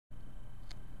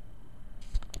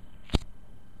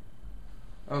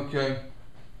Okay,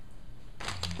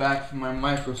 back to my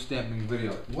microstamping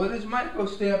video. What is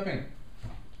microstamping?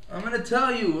 I'm gonna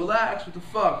tell you. Relax. What the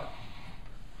fuck?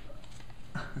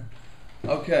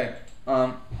 Okay.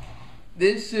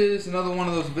 This is another one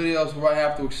of those videos where I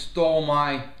have to extol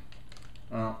my.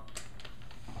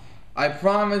 I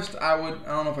promised I would.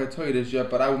 I don't know if I told you this yet,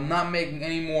 but I am not making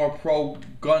any more pro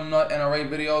gun nut NRA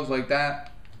videos like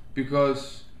that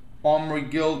because Armory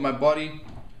Guild, my buddy,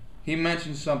 he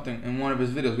mentioned something in one of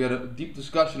his videos. We had a deep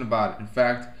discussion about it. In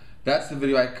fact, that's the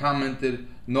video I commented.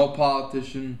 No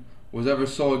politician was ever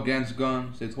so against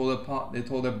guns. They told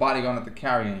their bodyguard not to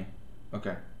carry any.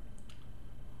 Okay.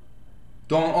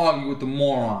 Don't argue with the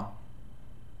moron.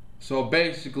 So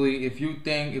basically, if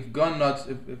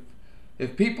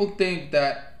people think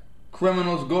that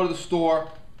criminals go to the store,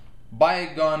 buy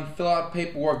a gun, fill out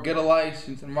paperwork, get a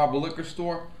license, and rob a liquor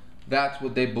store, that's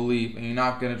what they believe, and you're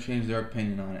not going to change their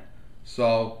opinion on it.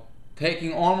 So,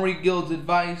 taking Armory Guild's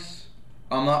advice,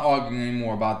 I'm not arguing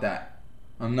anymore about that.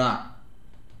 I'm not.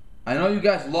 I know you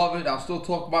guys love it. I'll still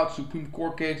talk about Supreme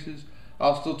Court cases.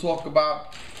 I'll still talk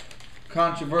about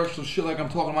controversial shit like I'm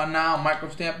talking about now,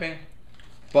 microstamping.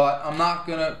 But I'm not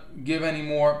going to give any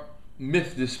more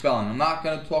myth dispelling. I'm not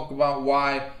going to talk about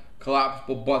why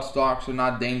collapsible butt stocks are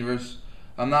not dangerous.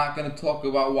 I'm not going to talk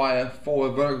about why a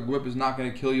forward vertical grip is not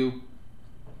going to kill you.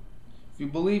 If you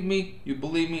believe me, you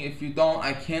believe me. If you don't,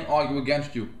 I can't argue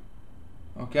against you.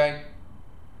 Okay?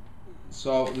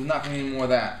 So there's not going to be any more of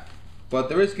that. But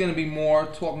there is going to be more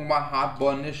talking about hot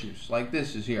button issues, like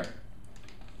this is here.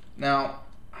 Now,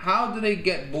 how do they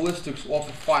get ballistics off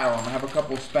a firearm? I have a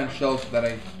couple of spent shells that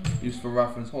I use for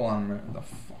reference. Hold on a minute. What the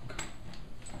fuck?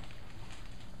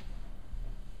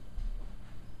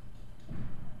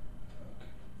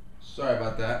 Sorry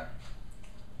about that.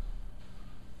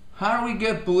 How do we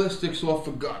get ballistics off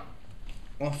a gun?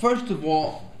 Well, first of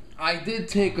all, I did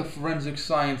take a forensic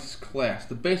science class,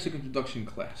 the basic introduction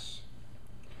class.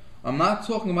 I'm not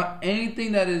talking about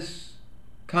anything that is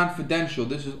confidential.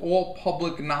 This is all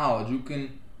public knowledge. You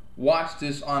can watch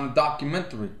this on a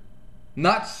documentary.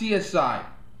 Not CSI.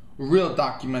 Real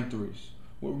documentaries.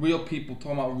 With real people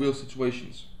talking about real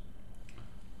situations.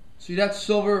 See that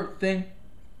silver thing?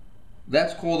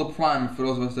 That's called a primer for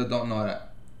those of us that don't know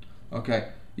that. Okay.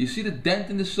 You see the dent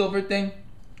in the silver thing?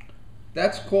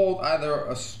 That's called either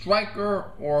a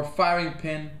striker or a firing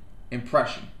pin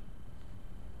impression.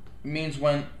 It means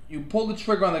when you pull the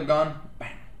trigger on the gun,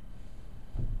 bang,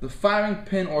 the firing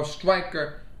pin or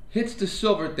striker hits the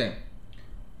silver thing.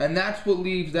 And that's what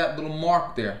leaves that little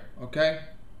mark there, okay?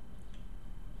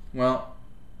 Well,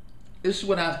 this is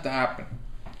what has to happen.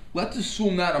 Let's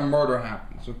assume that a murder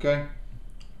happens, okay?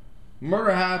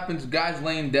 Murder happens, guy's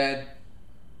laying dead,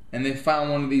 and they found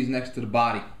one of these next to the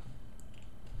body.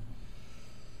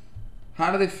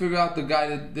 How do they figure out the guy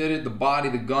that did it, the body,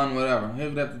 the gun, whatever? Here's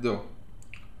what they have to do.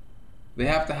 They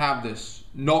have to have this.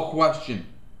 No question.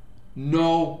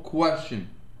 No question.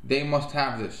 They must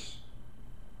have this.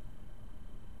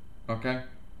 Okay?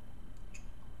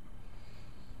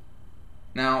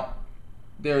 Now,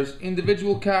 there's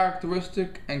individual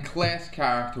characteristic and class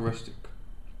characteristic.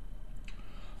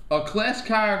 A class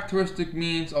characteristic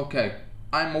means, okay,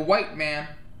 I'm a white man,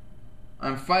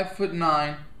 I'm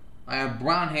 5'9", I have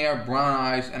brown hair, brown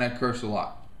eyes, and I curse a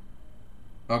lot.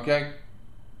 Okay?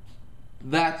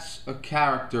 That's a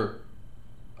character,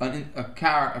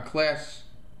 a class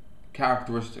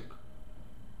characteristic.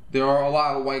 There are a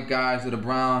lot of white guys that have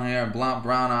brown hair, brown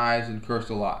eyes, and curse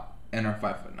a lot, and are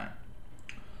 5'9".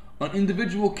 An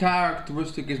individual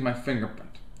characteristic is my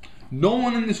fingerprint. No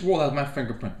one in this world has my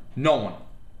fingerprint. No one.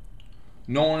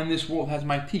 No one in this world has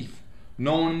my teeth.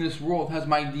 No one in this world has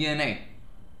my DNA.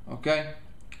 Okay?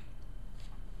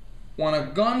 When a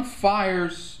gun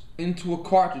fires into a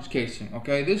cartridge casing,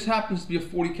 okay, this happens to be a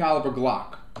 .40 caliber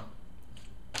Glock.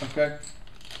 Okay?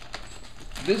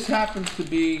 This happens to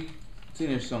be, it's in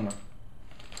here somewhere.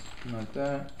 Like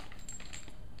that.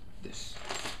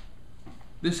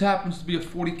 This happens to be a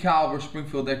 .40 caliber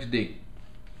Springfield XD.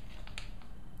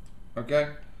 Okay?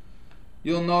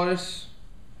 You'll notice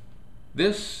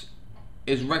this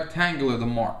is rectangular, the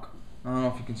mark. I don't know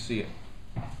if you can see it.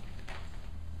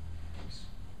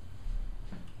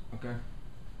 Okay.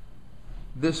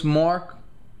 This mark.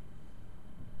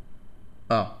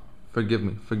 Oh, forgive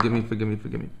me.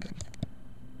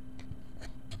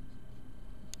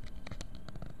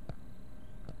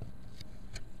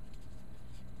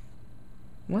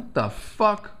 What the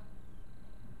fuck?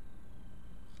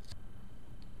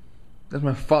 That's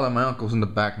my father and my uncle's in the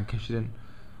back in case you didn't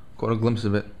caught a glimpse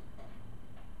of it.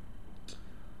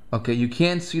 Okay, you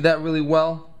can't see that really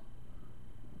well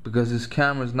because this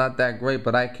camera's not that great,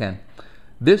 but I can.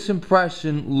 This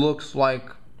impression looks like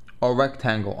a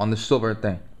rectangle on the silver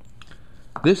thing.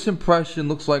 This impression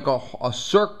looks like a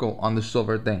circle on the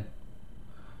silver thing.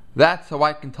 That's how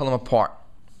I can tell them apart.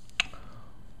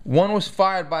 One was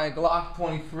fired by a Glock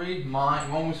 23,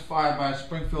 mine. One was fired by a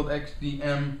Springfield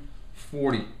XDM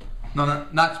 40. No,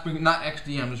 not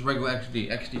XDM, just regular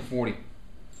XD40.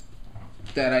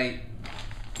 That I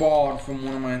borrowed from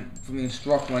from the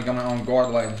instructor when I got my own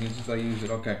guard license since I use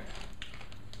it. Okay.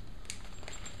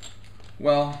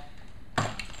 Well,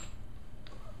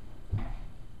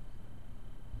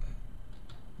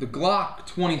 the Glock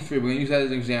 23, we're going to use that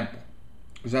as an example,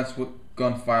 because that's what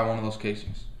gunfire, one of those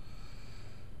casings.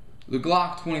 The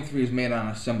Glock 23 is made on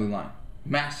an assembly line.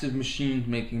 Massive machines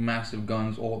making massive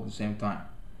guns all at the same time.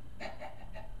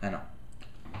 I know.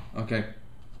 Okay.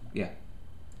 Yeah.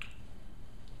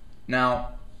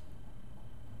 Now,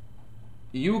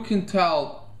 you can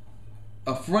tell,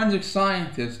 a forensic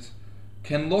scientist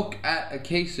can look at a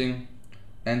casing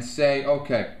and say,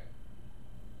 okay,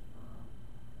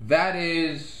 that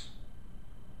is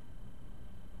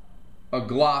a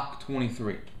Glock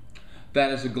 23.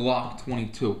 That is a Glock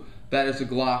 22. That is a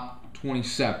Glock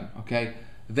 27. Okay?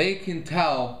 They can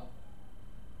tell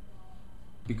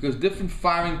because different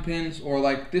firing pins, or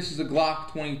like this is a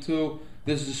Glock 22,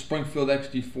 this is a Springfield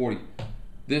XD40.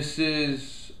 This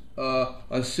is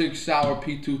a Sig Sauer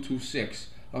P226.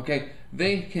 Okay?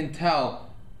 They can tell.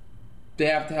 They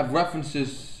have to have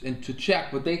references and to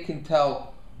check, but they can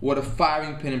tell what a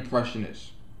firing pin impression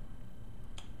is.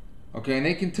 Okay, and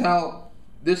they can tell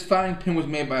this firing pin was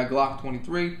made by a Glock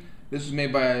 23, this was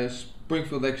made by a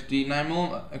Springfield XD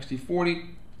 9mm, XD40,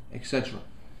 etc.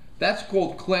 That's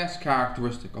called class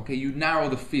characteristic. Okay, you narrow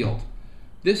the field.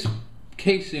 This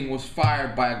casing was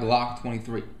fired by a Glock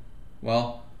 23.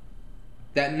 Well,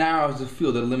 that narrows the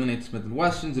field. It eliminates Smith &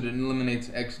 Wessons, it eliminates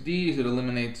XDs, it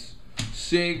eliminates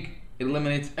SIG, it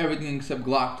eliminates everything except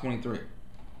Glock 23.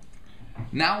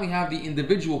 Now we have the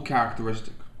individual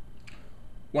characteristic.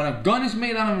 When a gun is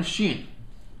made on a machine,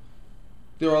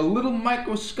 there are little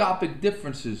microscopic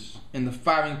differences in the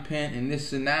firing pin and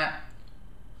this and that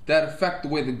affect the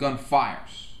way the gun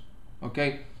fires.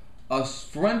 Okay? A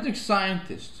forensic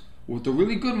scientist with a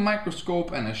really good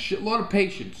microscope and a shitload of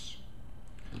patience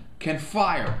can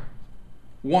fire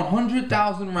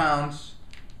 100,000 rounds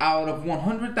out of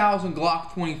 100,000 Glock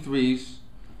 23s,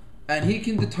 and he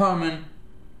can determine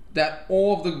that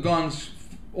all of the guns,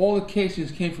 all the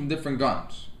casings came from different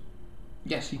guns.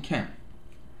 Yes, he can.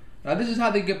 Now this is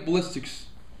how they get ballistics.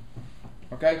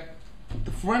 Okay?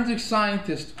 The forensic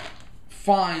scientist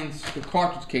finds the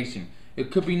cartridge casing.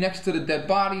 It could be next to the dead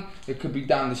body, it could be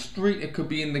down the street, it could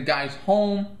be in the guy's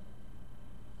home.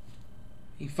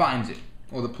 He finds it.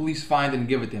 Or the police find it and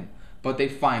give it to him. But they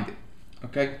find it.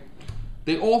 Okay?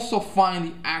 They also find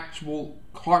the actual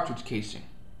cartridge casing.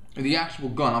 The actual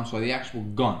gun, I'm sorry, the actual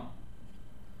gun.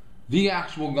 The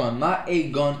actual gun, not a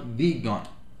gun, the gun.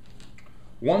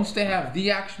 Once they have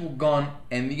the actual gun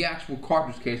and the actual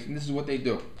cartridge casing, this is what they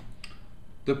do.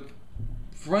 The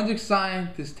forensic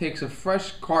scientist takes a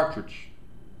fresh cartridge,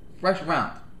 fresh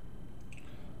round.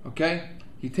 Okay?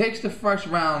 He takes the fresh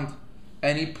round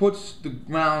and he puts the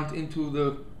round into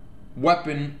the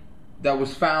weapon that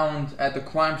was found at the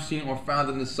crime scene or found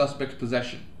in the suspect's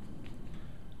possession.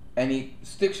 And he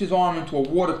sticks his arm into a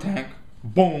water tank,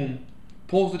 boom,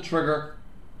 pulls the trigger,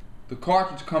 the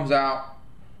cartridge comes out,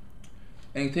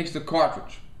 and he takes the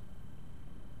cartridge.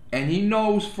 And he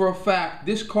knows for a fact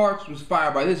this cartridge was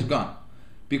fired by this gun,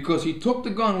 because he took the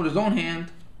gun with his own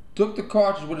hand, took the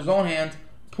cartridge with his own hand,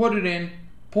 put it in,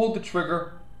 pulled the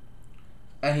trigger,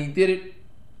 and he did it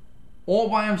all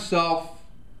by himself.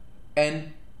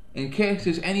 And in case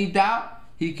there's any doubt,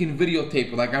 he can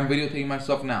videotape it like I'm videotaping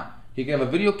myself now. He can have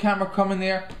a video camera come in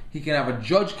there, he can have a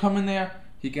judge come in there,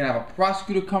 he can have a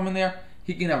prosecutor come in there,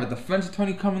 he can have a defense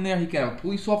attorney come in there, he can have a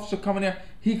police officer come in there,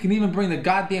 he can even bring the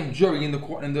goddamn jury in the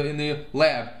court, in the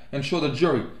lab and show the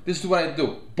jury, this is what I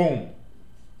do. Boom.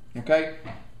 Okay?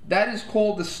 That is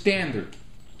called the standard.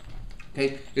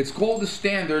 Okay? It's called the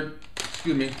standard,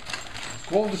 excuse me, it's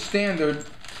called the standard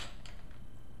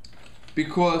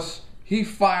because he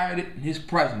fired it in his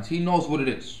presence. He knows what it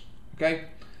is. Okay?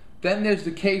 Then there's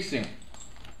the casing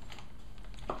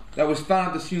that was found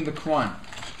at the scene of the crime.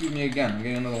 Excuse me again, I'm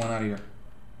getting another one out of here.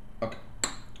 Okay.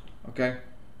 Okay?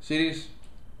 See these?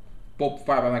 Both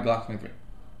fired by my Glock 23.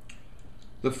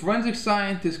 The forensic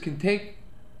scientist can take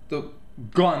the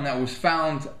gun that was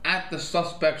found at the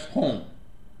suspect's home,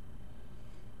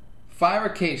 fire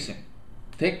a casing,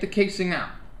 take the casing out,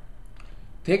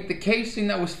 take the casing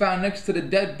that was found next to the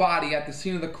dead body at the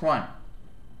scene of the crime,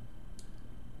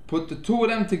 put the two of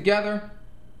them together,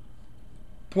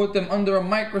 put them under a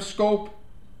microscope,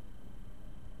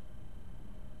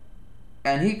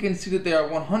 and he can see that they are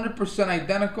 100%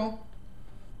 identical.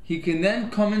 He can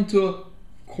then come into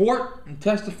court and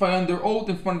testify under oath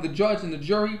in front of the judge and the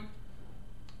jury.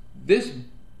 This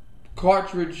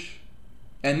cartridge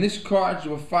and this cartridge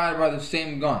were fired by the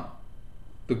same gun.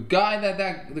 The gun that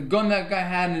guy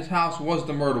had in his house was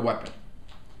the murder weapon.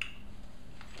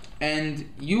 And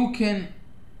you can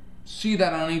see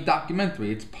that on any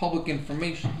documentary. It's public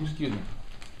information. Excuse me.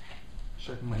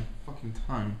 Checking my fucking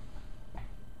time.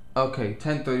 Okay,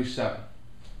 10:37.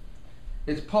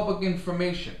 It's public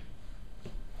information.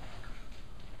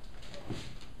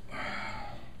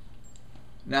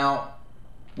 Now,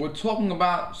 we're talking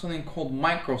about something called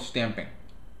microstamping.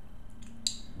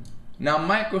 Now,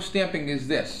 microstamping is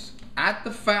this. At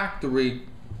the factory,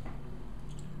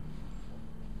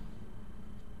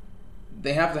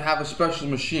 they have to have a special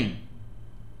machine,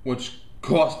 which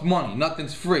costs money.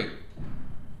 Nothing's free.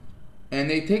 And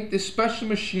they take this special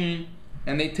machine,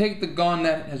 and they take the gun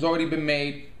that has already been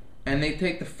made, and they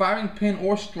take the firing pin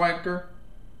or striker,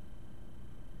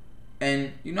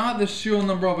 and you know how the serial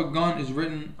number of a gun is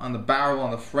written on the barrel, on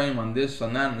the frame, on this,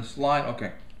 on that, on the slide?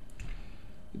 Okay.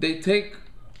 They take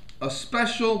a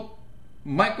special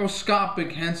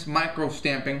microscopic, hence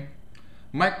microstamping,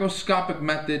 microscopic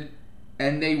method,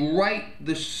 and they write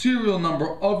the serial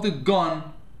number of the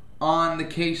gun on the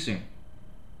casing.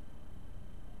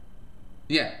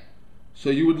 Yeah. So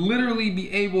you would literally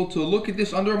be able to look at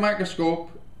this under a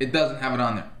microscope. It doesn't have it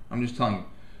on there. I'm just telling you.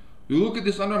 You look at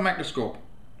this under a microscope,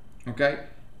 okay?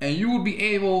 And you would be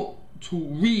able to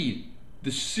read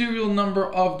the serial number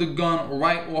of the gun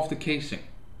right off the casing.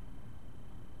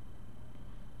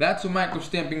 That's what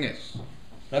microstamping is.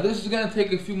 Now this is going to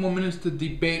take a few more minutes to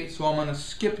debate, so I'm going to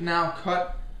skip now,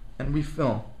 cut, and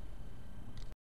refilm.